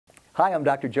Hi, I'm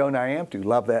Dr. Joe Niamtu,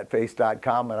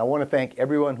 LoveThatFace.com, and I want to thank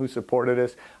everyone who supported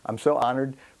us. I'm so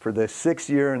honored for the 6th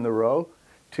year in a row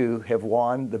to have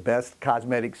won the best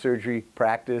cosmetic surgery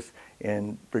practice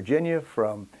in Virginia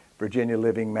from Virginia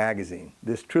Living Magazine.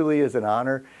 This truly is an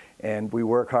honor, and we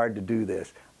work hard to do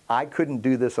this. I couldn't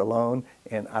do this alone,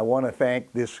 and I want to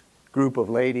thank this group of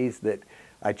ladies that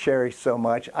I cherish so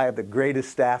much. I have the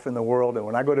greatest staff in the world, and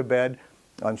when I go to bed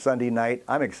on Sunday night,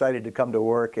 I'm excited to come to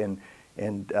work and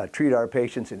treat our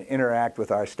patients and interact with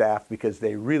our staff because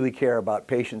they really care about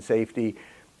patient safety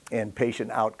and patient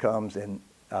outcomes. And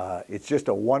it's just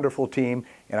a wonderful team,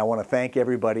 and I want to thank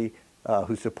everybody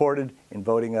who supported in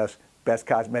voting us Best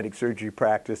Cosmetic Surgery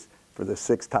Practice for the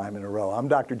 6th time in a row. I'm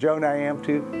Dr. Joe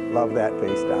Niamtu,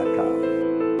 LoveThatFace.com.